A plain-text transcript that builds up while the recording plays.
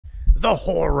The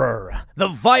horror. The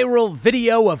viral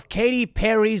video of Katy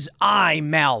Perry's eye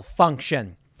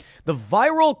malfunction. The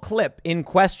viral clip in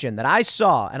question that I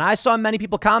saw, and I saw many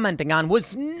people commenting on,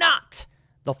 was not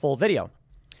the full video.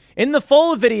 In the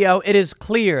full video, it is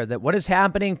clear that what is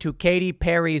happening to Katy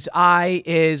Perry's eye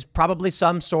is probably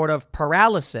some sort of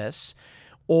paralysis,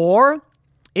 or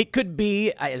it could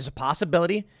be, as a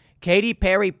possibility, Katy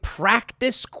Perry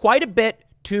practiced quite a bit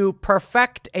to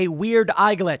perfect a weird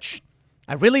eye glitch.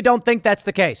 I really don't think that's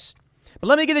the case. But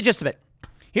let me get the gist of it.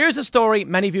 Here's a story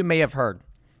many of you may have heard.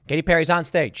 Katy Perry's on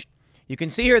stage. You can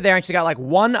see her there, and she's got like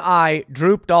one eye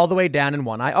drooped all the way down and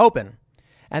one eye open.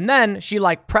 And then she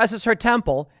like presses her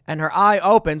temple, and her eye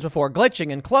opens before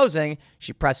glitching and closing.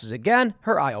 She presses again,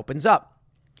 her eye opens up.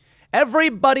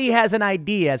 Everybody has an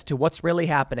idea as to what's really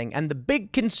happening, and the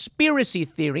big conspiracy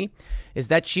theory is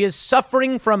that she is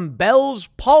suffering from Bell's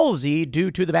palsy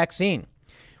due to the vaccine,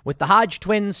 with the Hodge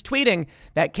twins tweeting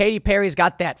that Katy Perry's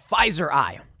got that Pfizer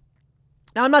eye.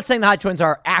 Now, I'm not saying the Hodge twins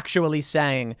are actually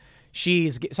saying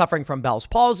she's suffering from Bell's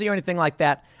palsy or anything like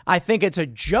that. I think it's a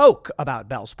joke about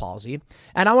Bell's palsy,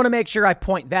 and I want to make sure I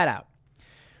point that out.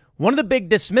 One of the big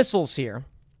dismissals here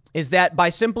is that by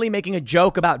simply making a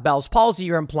joke about Bell's palsy,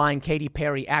 you're implying Katy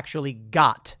Perry actually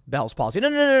got Bell's palsy.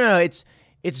 No.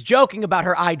 It's joking about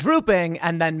her eye drooping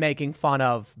and then making fun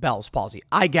of Bell's palsy,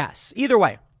 I guess. Either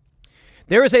way.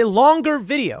 There is a longer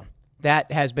video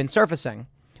that has been surfacing.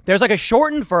 There's like a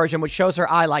shortened version which shows her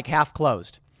eye like half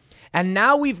closed. And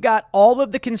now we've got all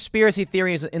of the conspiracy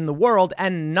theories in the world,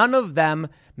 and none of them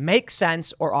make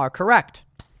sense or are correct.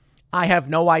 I have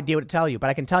no idea what to tell you, but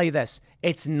I can tell you this.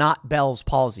 It's not Bell's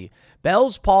palsy.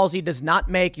 Bell's palsy does not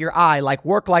make your eye like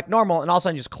work like normal and all of a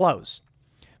sudden just close.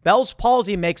 Bell's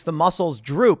palsy makes the muscles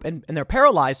droop and they're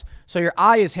paralyzed, so your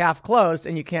eye is half closed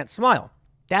and you can't smile.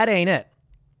 That ain't it.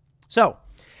 So,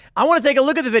 I want to take a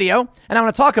look at the video, and I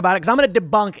want to talk about it because I'm going to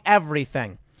debunk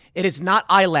everything. It is not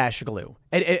eyelash glue.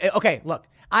 Okay, look,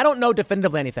 I don't know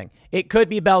definitively anything. It could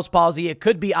be Bell's palsy. It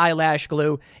could be eyelash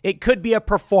glue. It could be a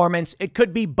performance. It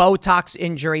could be Botox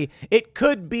injury. It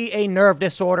could be a nerve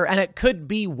disorder, and it could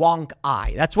be wonk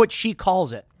eye. That's what she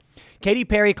calls it. Katy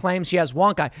Perry claims she has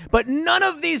wonk eye, but none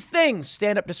of these things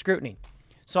stand up to scrutiny.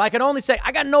 So I can only say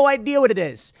I got no idea what it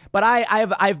is, but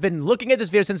I've been looking at this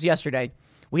video since yesterday.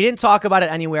 We didn't talk about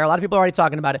it anywhere. A lot of people are already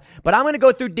talking about it, but I'm going to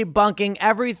go through debunking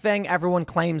everything everyone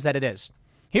claims that it is.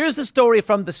 Here's the story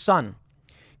from The Sun.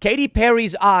 Katy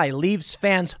Perry's eye leaves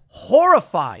fans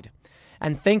horrified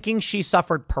and thinking she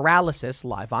suffered paralysis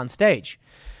live on stage.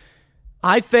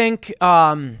 I think,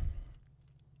 I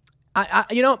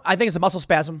think it's a muscle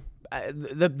spasm.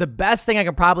 The best thing I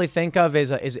can probably think of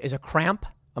is a cramp,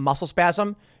 a muscle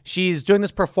spasm. She's doing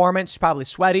this performance. She's probably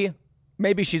sweaty.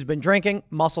 Maybe she's been drinking.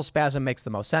 Muscle spasm makes the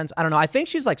most sense. I don't know. I think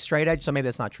she's like straight edge, so maybe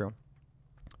that's not true.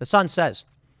 The Sun says,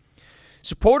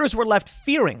 supporters were left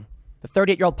fearing the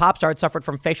 38-year-old pop star had suffered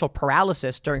from facial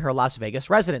paralysis during her Las Vegas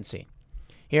residency.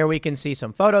 Here we can see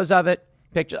some photos of it.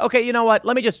 Pictures. Okay, you know what?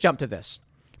 Let me just jump to this.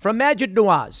 From Majid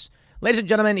Nawaz. Ladies and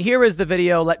gentlemen, here is the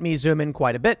video. Let me zoom in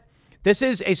quite a bit. This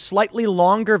is a slightly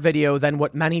longer video than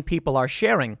what many people are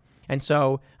sharing, and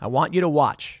so I want you to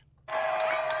watch.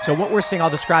 So what we're seeing, I'll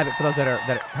describe it for those that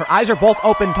her eyes are both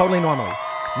open totally normally.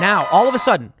 Now, all of a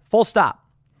sudden, full stop.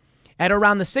 At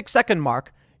around the 6-second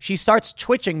mark, she starts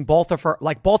twitching both of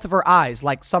her eyes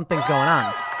like something's going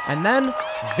on. And then,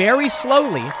 very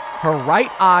slowly, her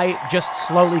right eye just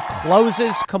slowly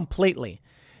closes completely.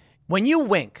 When you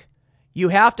wink, you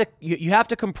have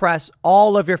to compress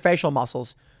all of your facial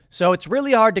muscles, so it's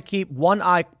really hard to keep one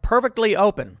eye perfectly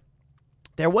open.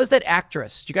 There was that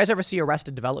actress. Did you guys ever see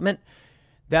Arrested Development?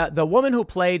 The woman who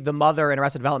played the mother in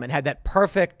Arrested Development had that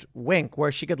perfect wink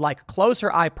where she could like close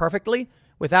her eye perfectly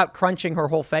without crunching her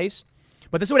whole face.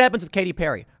 But this is what happens with Katy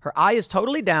Perry. Her eye is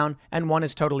totally down and one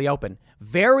is totally open.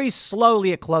 Very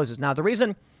slowly it closes. Now, the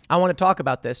reason I want to talk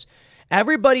about this,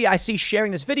 everybody I see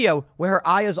sharing this video where her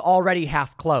eye is already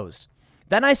half closed.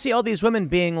 Then I see all these women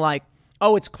being like,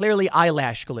 oh, it's clearly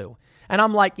eyelash glue. And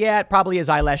I'm like, yeah, it probably is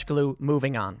eyelash glue.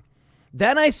 Moving on.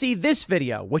 Then I see this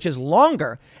video, which is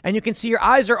longer, and you can see your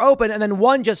eyes are open, and then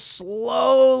one just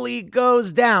slowly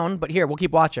goes down. But here, we'll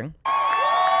keep watching.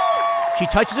 She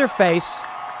touches her face.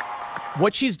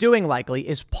 What she's doing likely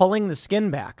is pulling the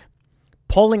skin back,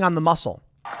 pulling on the muscle.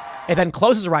 It then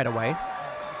closes right away.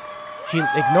 She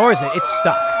ignores it. It's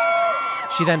stuck.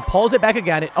 She then pulls it back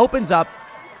again. It opens up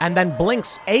and then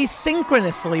blinks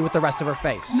asynchronously with the rest of her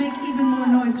face. Make even more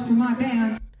noise for my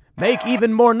band. Make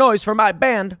even more noise for my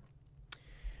band.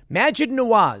 Majid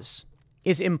Nawaz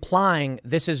is implying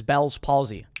this is Bell's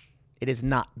palsy. It is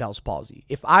not Bell's palsy.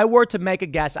 If I were to make a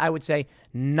guess, I would say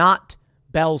not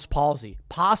Bell's palsy.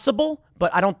 Possible,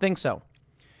 but I don't think so.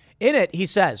 In it, he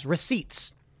says,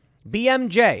 receipts.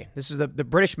 BMJ, this is the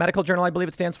British Medical Journal, I believe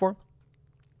it stands for.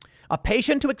 A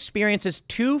patient who experiences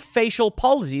 2 facial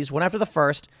palsies, one after the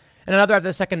first and another after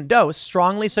the second dose,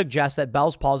 strongly suggests that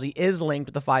Bell's palsy is linked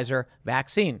to the Pfizer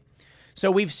vaccine.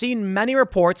 So we've seen many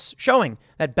reports showing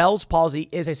that Bell's palsy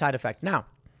is a side effect. Now,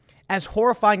 as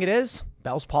horrifying it is,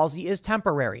 Bell's palsy is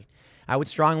temporary. I would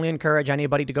strongly encourage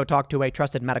anybody to go talk to a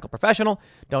trusted medical professional.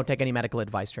 Don't take any medical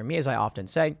advice from me, as I often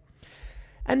say.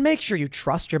 And make sure you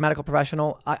trust your medical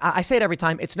professional. I say it every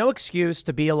time. It's no excuse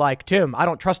to be like, Tim, I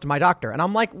don't trust my doctor. And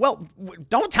I'm like, well,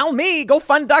 don't tell me. Go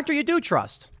find a doctor you do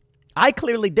trust. I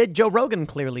clearly did. Joe Rogan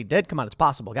clearly did. Come on, it's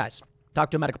possible, guys. Talk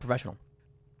to a medical professional.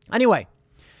 Anyway,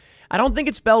 I don't think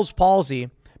it's Bell's palsy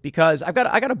because I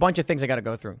got a bunch of things I got to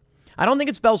go through. I don't think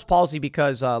it's Bell's palsy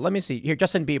because, let me see. Here,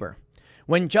 Justin Bieber.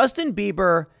 When Justin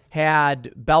Bieber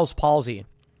had Bell's palsy,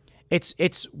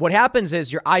 it's what happens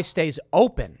is your eye stays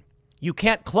open. You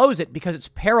can't close it because it's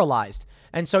paralyzed.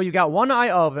 And so you got one eye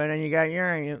open and you got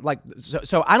your, like,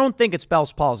 so I don't think it's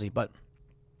Bell's palsy, but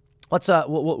let's,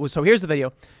 so here's the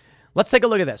video. Let's take a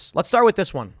look at this. Let's start with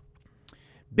this one.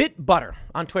 Bit Butter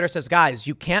on Twitter says, guys,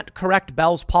 you can't correct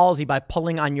Bell's palsy by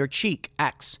pulling on your cheek,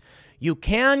 X. You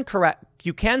can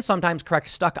sometimes correct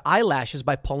stuck eyelashes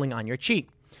by pulling on your cheek.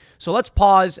 So let's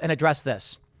pause and address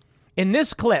this. In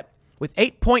this clip with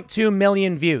 8.2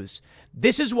 million views,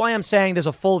 this is why I'm saying there's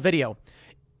a full video.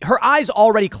 Her eyes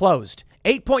already closed.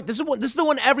 This is the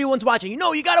one everyone's watching. You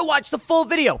know, you got to watch the full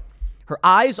video. Her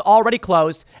eyes already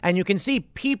closed, and you can see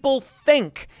people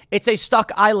think it's a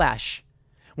stuck eyelash.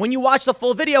 When you watch the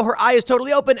full video, her eye is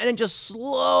totally open, and it just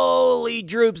slowly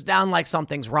droops down like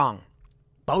something's wrong.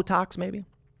 Botox, maybe?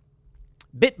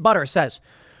 Bit Butter says,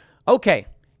 okay,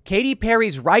 Katy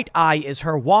Perry's right eye is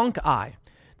her wonk eye.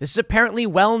 This is apparently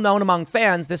well known among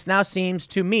fans. This now seems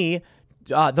to me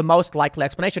the most likely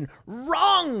explanation.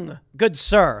 Wrong, good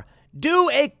sir. Do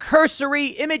a cursory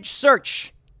image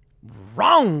search.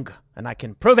 Wrong, and I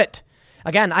can prove it.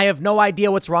 Again, I have no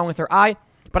idea what's wrong with her eye,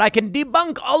 but I can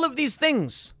debunk all of these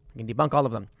things. I can debunk all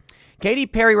of them. Katy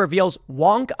Perry reveals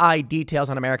wonk eye details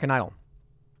on American Idol.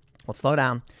 Let's slow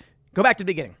down. Go back to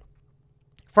the beginning.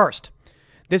 First,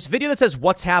 this video that says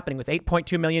what's happening with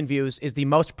 8.2 million views is the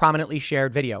most prominently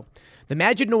shared video. The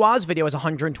Majid Nawaz video has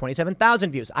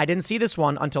 127,000 views. I didn't see this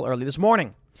one until early this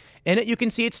morning. In it, you can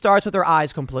see it starts with her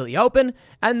eyes completely open,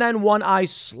 and then one eye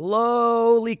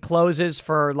slowly closes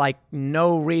for, like,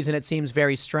 no reason. It seems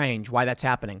very strange why that's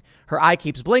happening. Her eye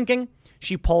keeps blinking.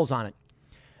 She pulls on it.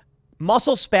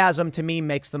 Muscle spasm, to me,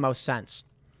 makes the most sense.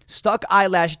 Stuck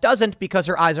eyelash doesn't because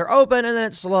her eyes are open, and then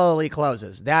it slowly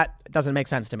closes. That doesn't make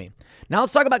sense to me. Now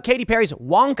let's talk about Katy Perry's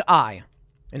wonk eye.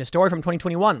 In a story from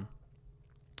 2021,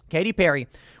 Katy Perry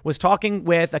was talking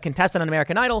with a contestant on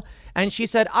American Idol, and she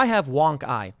said, I have wonk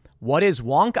eye. What is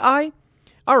wonk eye?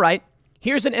 All right,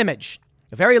 here's an image,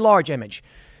 a very large image.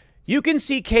 You can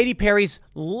see Katy Perry's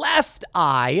left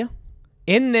eye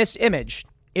in this image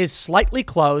is slightly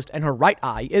closed and her right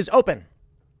eye is open.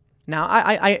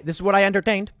 Now, this is what I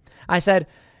entertained. I said,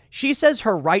 she says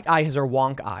her right eye is her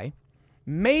wonk eye.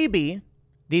 Maybe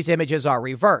these images are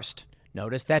reversed.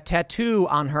 Notice that tattoo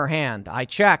on her hand. I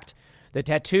checked. The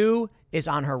tattoo is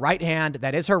on her right hand.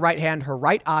 That is her right hand. Her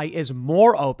right eye is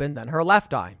more open than her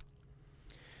left eye.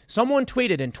 Someone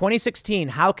tweeted in 2016,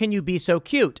 how can you be so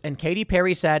cute? And Katy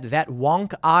Perry said, that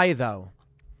wonk eye, though.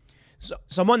 So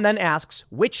someone then asks,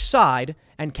 which side?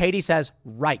 And Katy says,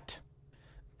 right.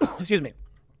 Excuse me.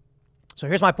 So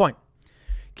here's my point.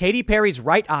 Katy Perry's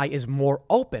right eye is more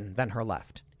open than her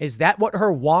left. Is that what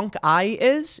her wonk eye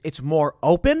is? It's more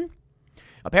open?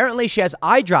 Apparently she has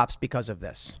eye drops because of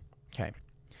this. Okay.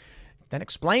 Then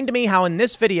explain to me how in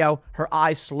this video, her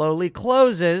eye slowly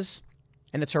closes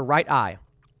and it's her right eye.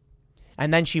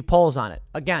 And then she pulls on it.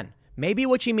 Again, maybe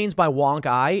what she means by wonk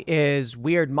eye is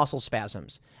weird muscle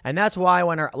spasms. And that's why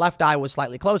when her left eye was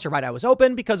slightly closed, her right eye was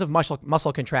open because of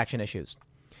muscle contraction issues.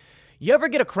 You ever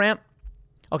get a cramp?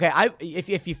 Okay,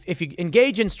 if you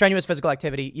engage in strenuous physical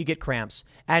activity, you get cramps,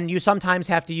 and you sometimes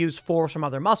have to use force from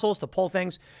other muscles to pull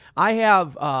things.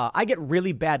 I get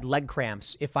really bad leg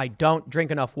cramps if I don't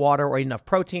drink enough water or eat enough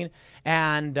protein,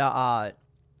 and I'll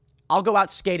go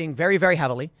out skating very, very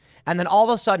heavily, and then all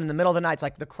of a sudden in the middle of the night, it's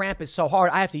like the cramp is so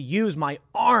hard, I have to use my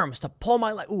arms to pull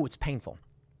my leg. Ooh, it's painful.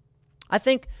 I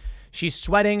think she's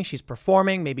sweating, she's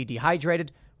performing, maybe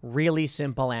dehydrated. Really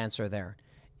simple answer there.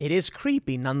 It is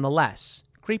creepy nonetheless.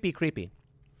 Creepy, creepy.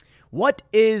 What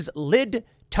is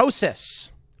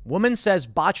lidtosis? Woman says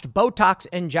botched Botox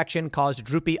injection caused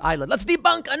droopy eyelid. Let's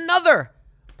debunk another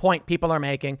point people are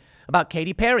making about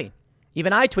Katy Perry.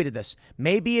 Even I tweeted this.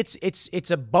 Maybe it's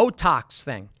a Botox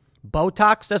thing.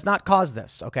 Botox does not cause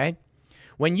this, okay?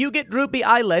 When you get droopy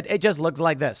eyelid, it just looks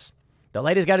like this. The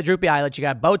lady's got a droopy eyelid. She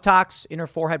got Botox in her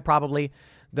forehead probably.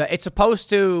 It's supposed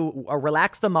to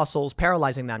relax the muscles,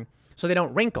 paralyzing them so they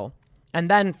don't wrinkle. And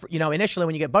then, initially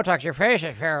when you get Botox, your face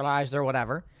is paralyzed or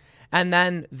whatever. And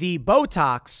then the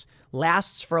Botox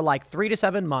lasts for like 3 to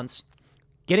 7 months,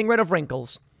 getting rid of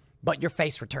wrinkles, but your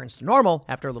face returns to normal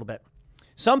after a little bit.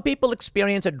 Some people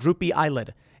experience a droopy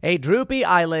eyelid. A droopy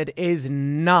eyelid is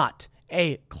not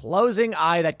a closing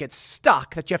eye that gets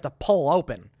stuck that you have to pull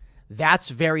open. That's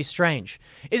very strange.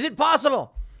 Is it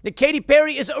possible that Katy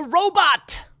Perry is a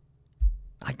robot?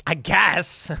 I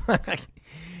guess.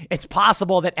 It's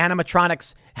possible that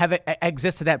animatronics have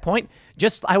exist to that point.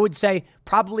 Just, I would say,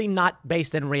 probably not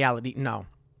based in reality. No.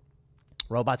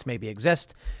 Robots maybe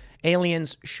exist.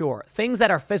 Aliens, sure. Things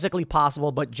that are physically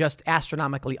possible, but just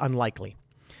astronomically unlikely.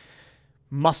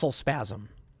 Muscle spasm.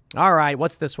 All right,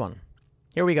 what's this one?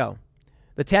 Here we go.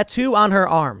 The tattoo on her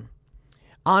arm.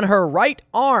 On her right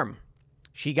arm,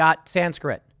 she got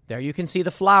Sanskrit. There you can see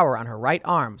the flower on her right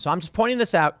arm. So I'm just pointing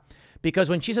this out because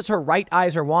when she says her right eye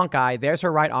is her wonk eye, there's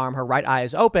her right arm. Her right eye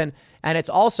is open. And it's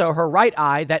also her right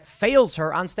eye that fails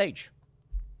her on stage.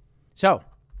 So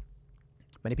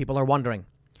many people are wondering,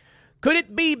 could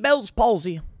it be Bell's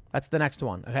palsy? That's the next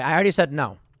one. Okay, I already said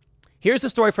no. Here's the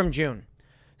story from June.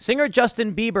 Singer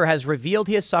Justin Bieber has revealed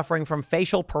he is suffering from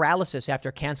facial paralysis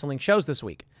after canceling shows this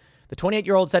week. The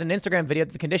 28-year-old said in an Instagram video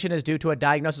that the condition is due to a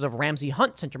diagnosis of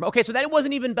Ramsay-Hunt syndrome. Okay, so that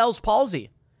wasn't even Bell's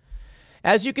palsy.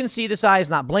 As you can see, this eye is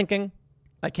not blinking.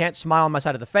 I can't smile on my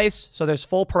side of the face, so there's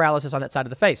full paralysis on that side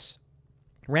of the face.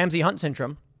 Ramsay-Hunt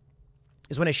syndrome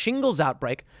is when a shingles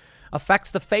outbreak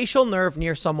affects the facial nerve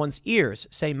near someone's ears,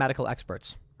 say medical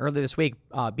experts. Earlier this week,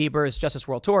 Bieber's Justice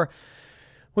World Tour,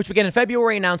 which began in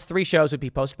February, announced 3 shows would be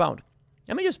postponed.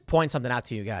 Let me just point something out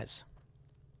to you guys.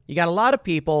 You got a lot of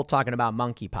people talking about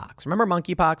monkeypox. Remember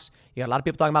monkeypox? You got a lot of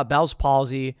people talking about Bell's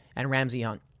palsy and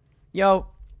Ramsay-Hunt. Yo,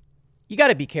 you got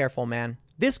to be careful, man.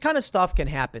 This kind of stuff can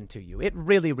happen to you. It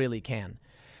really, really can.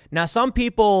 Now, some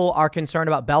people are concerned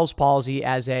about Bell's palsy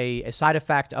as a side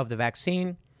effect of the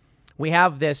vaccine. We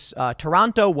have this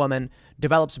Toronto woman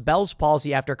develops Bell's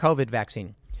palsy after COVID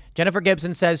vaccine. Jennifer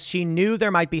Gibson says she knew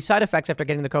there might be side effects after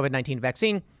getting the COVID-19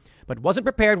 vaccine, but wasn't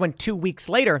prepared when 2 weeks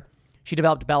later she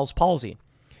developed Bell's palsy.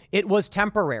 It was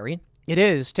temporary. It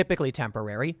is typically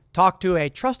temporary. Talk to a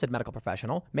trusted medical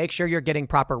professional. Make sure you're getting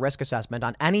proper risk assessment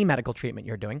on any medical treatment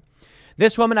you're doing.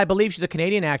 This woman, I believe she's a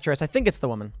Canadian actress. I think it's the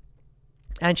woman.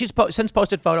 And she's since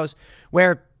posted photos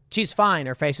where she's fine.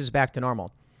 Her face is back to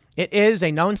normal. It is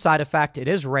a known side effect. It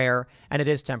is rare and it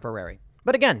is temporary.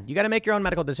 But again, you got to make your own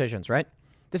medical decisions, right?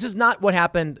 This is not what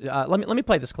happened. Let me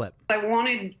play this clip. I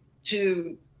wanted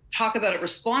to talk about it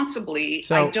responsibly.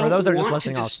 So I don't for those that are just want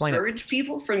listening, to I'll explain discourage it.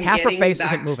 people from Half her getting face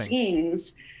vaccines. isn't moving.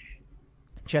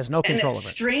 She has no control over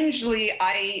it. Strangely,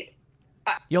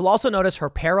 You'll also notice her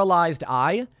paralyzed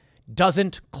eye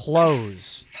doesn't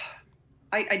close.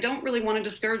 I don't really want to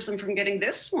discourage them from getting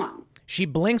this one. She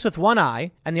blinks with one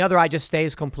eye and the other eye just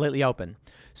stays completely open.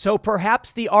 So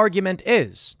perhaps the argument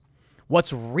is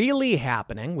what's really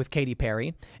happening with Katy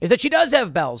Perry is that she does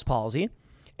have Bell's palsy.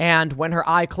 And when her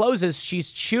eye closes,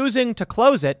 she's choosing to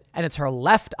close it, and it's her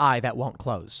left eye that won't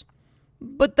close.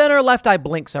 But then her left eye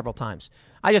blinks several times.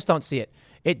 I just don't see it.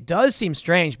 It does seem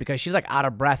strange because she's like out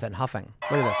of breath and huffing.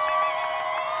 Look at this.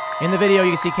 In the video,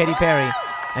 you can see Katy Perry,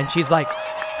 and she's like,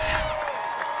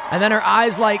 and then her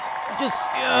eyes like, just,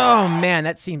 oh man,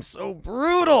 that seems so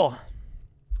brutal.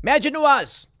 Imagine it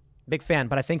was. Big fan,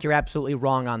 but I think you're absolutely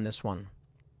wrong on this one.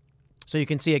 So you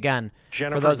can see again,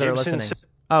 Jennifer for those that are Gibson listening.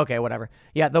 Okay, whatever.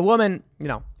 Yeah, the woman,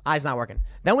 eye's not working.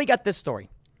 Then we got this story.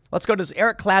 Let's go to this.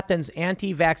 Eric Clapton's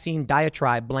anti-vaccine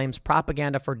diatribe blames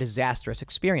propaganda for disastrous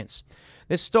experience.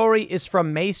 This story is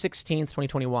from May 16th,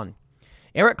 2021.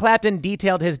 Eric Clapton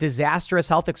detailed his disastrous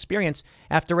health experience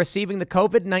after receiving the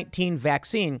COVID-19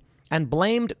 vaccine and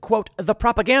blamed, quote, the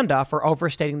propaganda for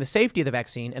overstating the safety of the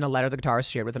vaccine in a letter the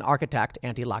guitarist shared with an architect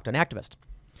anti-lockdown activist.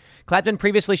 Clapton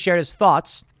previously shared his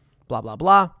thoughts, blah, blah,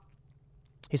 blah.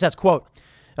 He says, quote,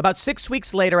 about 6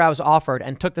 weeks later, I was offered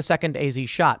and took the second AZ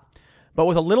shot, but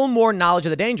with a little more knowledge of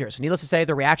the dangers. Needless to say,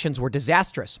 the reactions were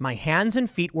disastrous. My hands and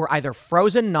feet were either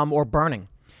frozen, numb, or burning,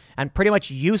 and pretty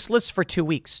much useless for 2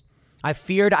 weeks. I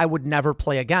feared I would never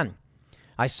play again.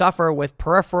 I suffer with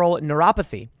peripheral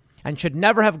neuropathy and should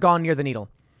never have gone near the needle.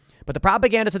 But the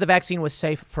propaganda to the vaccine was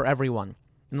safe for everyone.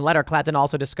 In the letter, Clapton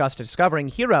also discussed discovering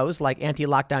heroes like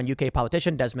anti-lockdown UK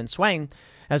politician Desmond Swayne,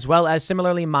 as well as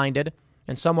similarly minded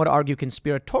and some would argue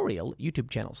conspiratorial YouTube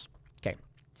channels. Okay.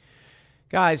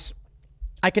 Guys,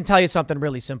 I can tell you something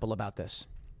really simple about this.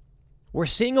 We're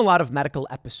seeing a lot of medical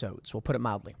episodes, we'll put it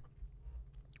mildly.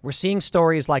 We're seeing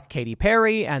stories like Katy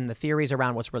Perry and the theories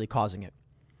around what's really causing it.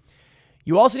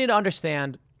 You also need to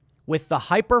understand, with the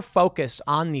hyper focus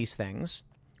on these things,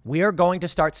 we are going to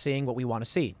start seeing what we want to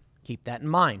see. Keep that in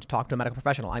mind. Talk to a medical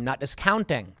professional. I'm not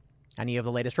discounting any of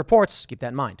the latest reports. Keep that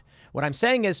in mind. What I'm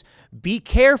saying is be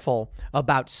careful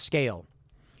about scale.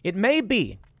 It may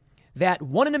be that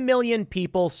 1 in a million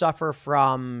people suffer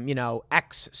from,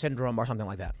 X syndrome or something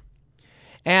like that.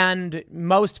 And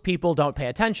most people don't pay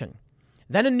attention.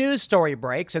 Then a news story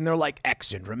breaks and they're like, X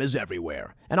syndrome is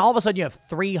everywhere. And all of a sudden you have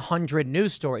 300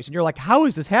 news stories and you're like, how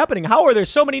is this happening? How are there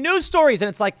so many news stories? And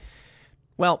it's like,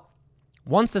 well,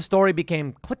 once the story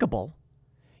became clickable,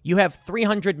 you have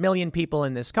 300 million people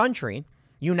in this country.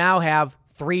 You now have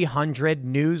 300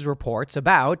 news reports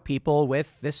about people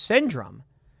with this syndrome.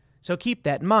 So keep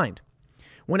that in mind.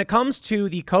 When it comes to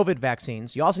the COVID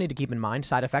vaccines, you also need to keep in mind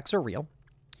side effects are real.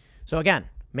 So again,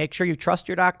 make sure you trust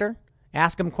your doctor.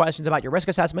 Ask them questions about your risk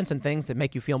assessments and things that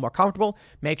make you feel more comfortable.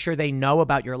 Make sure they know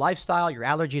about your lifestyle, your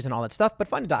allergies, and all that stuff. But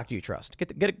find a doctor you trust.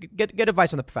 Get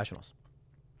advice from the professionals.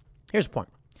 Here's the point.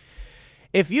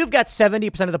 If you've got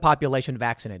 70% of the population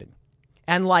vaccinated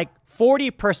and like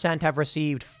 40% have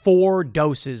received 4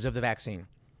 doses of the vaccine,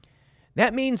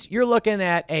 that means you're looking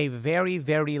at a very,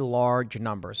 very large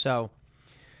number. So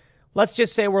let's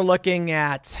just say we're looking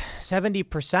at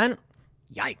 70%.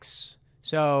 Yikes.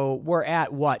 So we're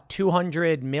at what,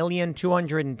 200 million,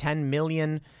 210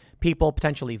 million people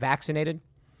potentially vaccinated.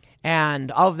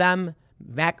 And of them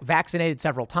vaccinated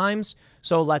several times.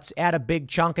 So let's add a big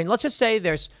chunk. And let's just say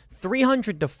there's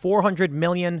 300 to 400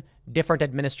 million different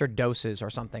administered doses or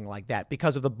something like that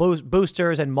because of the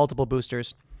boosters and multiple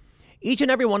boosters. Each and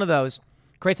every one of those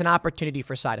creates an opportunity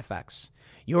for side effects.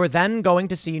 You're then going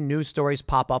to see news stories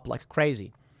pop up like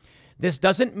crazy. This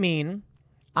doesn't mean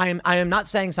I am not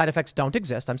saying side effects don't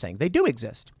exist. I'm saying they do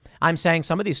exist. I'm saying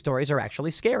some of these stories are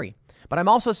actually scary. But I'm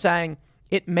also saying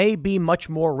it may be much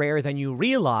more rare than you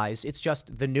realize. It's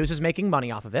just the news is making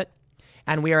money off of it,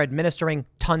 and we are administering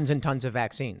tons and tons of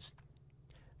vaccines.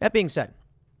 That being said,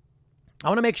 I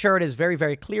want to make sure it is very,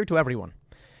 very clear to everyone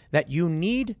that you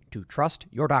need to trust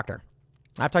your doctor.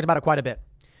 I've talked about it quite a bit.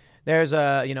 There's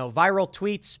viral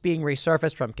tweets being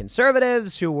resurfaced from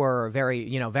conservatives who were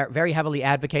very heavily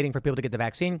advocating for people to get the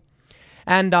vaccine.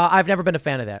 And I've never been a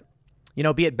fan of that.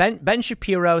 Be it Ben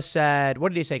Shapiro said, what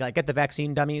did he say? Like, get the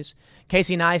vaccine, dummies.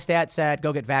 Casey Neistat said,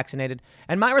 go get vaccinated.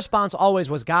 And my response always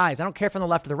was, guys, I don't care from the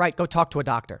left or the right. Go talk to a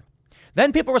doctor.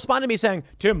 Then people responded to me saying,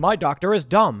 Tim, my doctor is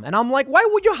dumb. And I'm like, why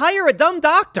would you hire a dumb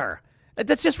doctor?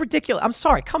 That's just ridiculous. I'm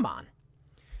sorry. Come on.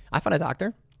 I found a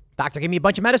doctor. Doctor gave me a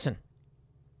bunch of medicine.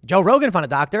 Joe Rogan found a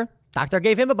doctor. Doctor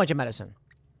gave him a bunch of medicine.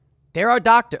 There are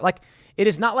doctors. Like, it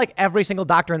is not like every single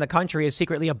doctor in the country is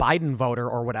secretly a Biden voter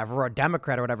or whatever, or a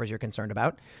Democrat or whatever you're concerned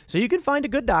about. So you can find a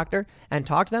good doctor and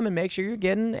talk to them and make sure you're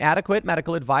getting adequate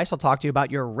medical advice. I'll talk to you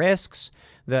about your risks,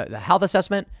 the health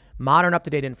assessment, modern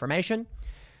up-to-date information.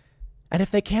 And if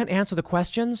they can't answer the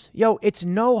questions, it's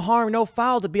no harm, no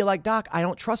foul to be like, Doc, I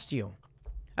don't trust you.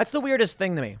 That's the weirdest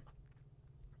thing to me.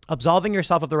 Absolving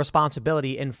yourself of the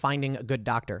responsibility in finding a good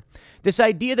doctor. This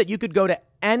idea that you could go to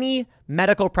any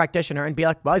medical practitioner and be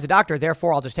like, well, he's a doctor,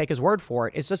 therefore I'll just take his word for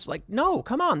it. It's just like, no,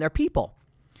 come on, they're people.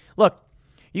 Look,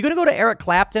 you're going to go to Eric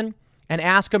Clapton and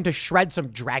ask him to shred some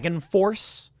Dragon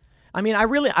Force? I mean,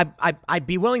 I'd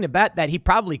be willing to bet that he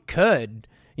probably could,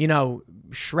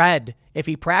 shred if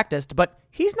he practiced, but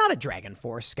he's not a Dragon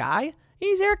Force guy.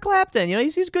 He's Eric Clapton.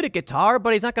 He's good at guitar,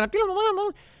 but he's not going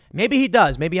to. Maybe he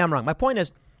does. Maybe I'm wrong. My point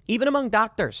is, even among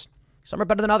doctors, some are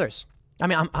better than others. I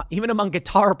mean, even among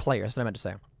guitar players, I meant to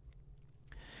say.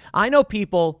 I know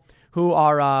people who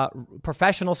are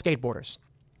professional skateboarders,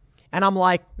 and I'm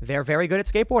like, they're very good at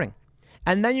skateboarding.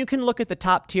 And then you can look at the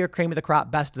top tier, cream of the crop,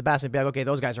 best of the best, and be like, okay,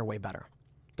 those guys are way better.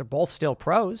 They're both still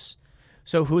pros.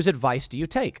 So whose advice do you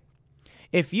take?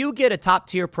 If you get a top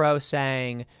tier pro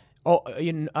saying,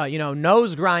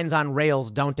 nose grinds on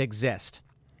rails don't exist,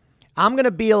 I'm going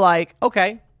to be like,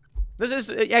 okay, this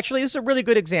is a really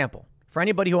good example for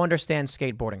anybody who understands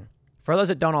skateboarding. For those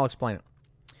that don't, I'll explain it.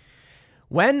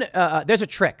 When there's a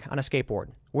trick on a skateboard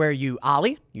where you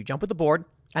ollie, you jump with the board,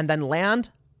 and then land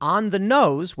on the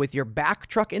nose with your back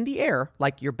truck in the air,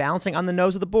 like you're bouncing on the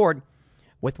nose of the board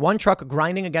with one truck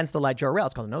grinding against the ledge or a rail.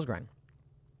 It's called a nose grind.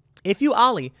 If you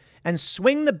ollie and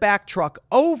swing the back truck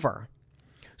over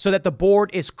so that the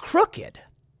board is crooked,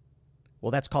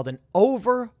 well, that's called an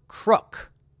over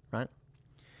crook, right?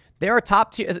 There are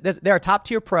top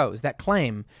tier pros that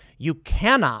claim you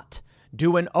cannot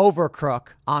do an over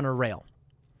crook on a rail.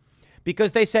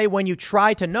 because they say when you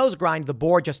try to nose grind, the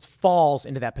board just falls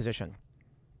into that position.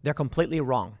 They're completely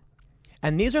wrong.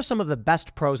 And these are some of the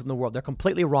best pros in the world. They're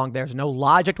completely wrong. There's no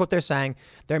logic to what they're saying.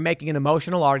 They're making an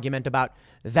emotional argument about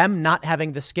them not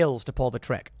having the skills to pull the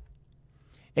trick.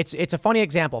 It's a funny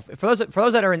example. For those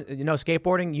that are in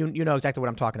skateboarding, you know exactly what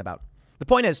I'm talking about. The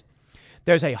point is,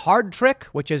 there's a hard trick,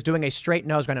 which is doing a straight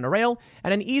nose grind on a rail,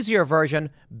 and an easier version,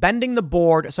 bending the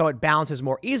board so it balances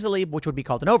more easily, which would be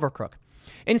called an overcrook.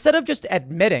 Instead of just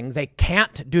admitting they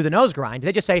can't do the nose grind,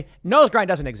 they just say, nose grind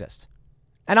doesn't exist.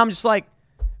 And I'm just like,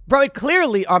 bro, it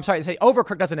clearly, I'm sorry, they say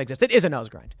overcrook doesn't exist. It is a nose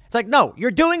grind. It's like, no,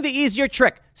 you're doing the easier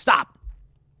trick. Stop.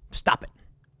 Stop it.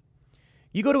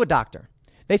 You go to a doctor.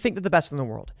 They think they're the best in the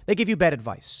world. They give you bad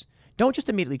advice. Don't just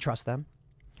immediately trust them.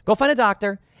 Go find a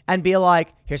doctor and be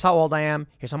like, here's how old I am.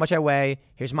 Here's how much I weigh.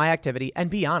 Here's my activity. And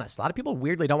be honest. A lot of people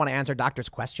weirdly don't want to answer doctors'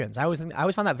 questions. I always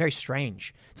found that very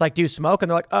strange. It's like, do you smoke? And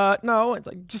they're like, no. It's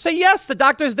like, just say yes. The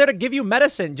doctor's there to give you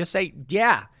medicine. Just say,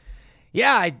 yeah.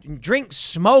 Yeah, I drink,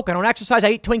 smoke. I don't exercise.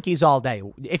 I eat Twinkies all day.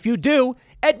 If you do,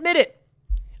 admit it.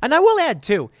 And I will add,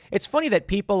 too, it's funny that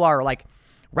people are like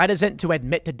reticent to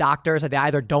admit to doctors that they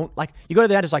either don't, like, you go to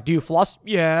the dentist, like, do you floss?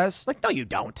 Yes. Like, no, you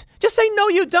don't. Just say, no,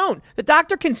 you don't. The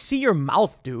doctor can see your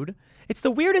mouth, dude. It's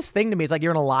the weirdest thing to me. It's like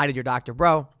you're going to lie to your doctor.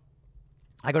 Bro,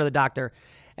 I go to the doctor,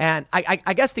 and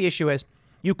I guess the issue is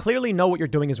you clearly know what you're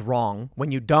doing is wrong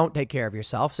when you don't take care of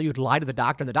yourself. So you'd lie to the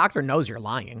doctor, and the doctor knows you're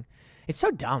lying. It's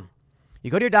so dumb. You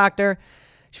go to your doctor.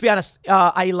 To be honest,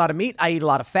 I eat a lot of meat. I eat a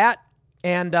lot of fat.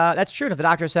 And that's true. And if the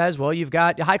doctor says, well, you've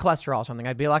got high cholesterol or something,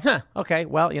 I'd be like, okay,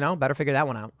 well, better figure that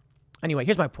one out. Anyway,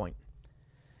 here's my point.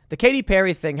 The Katy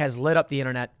Perry thing has lit up the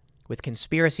internet with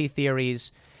conspiracy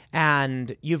theories.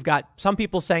 And you've got some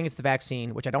people saying it's the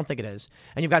vaccine, which I don't think it is.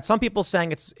 And you've got some people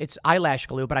saying it's eyelash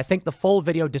glue, but I think the full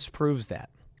video disproves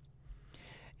that.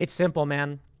 It's simple,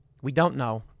 man. We don't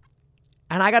know.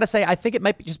 And I got to say, I think it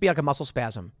might just be like a muscle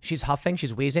spasm. She's huffing,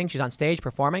 she's wheezing, she's on stage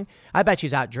performing. I bet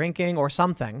she's out drinking or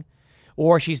something.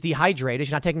 Or she's dehydrated,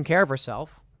 she's not taking care of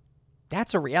herself.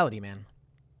 That's a reality, man.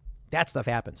 That stuff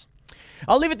happens.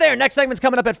 I'll leave it there. Next segment's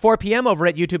coming up at 4 p.m. over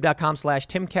at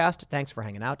youtube.com/Timcast. Thanks for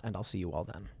hanging out, and I'll see you all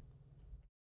then.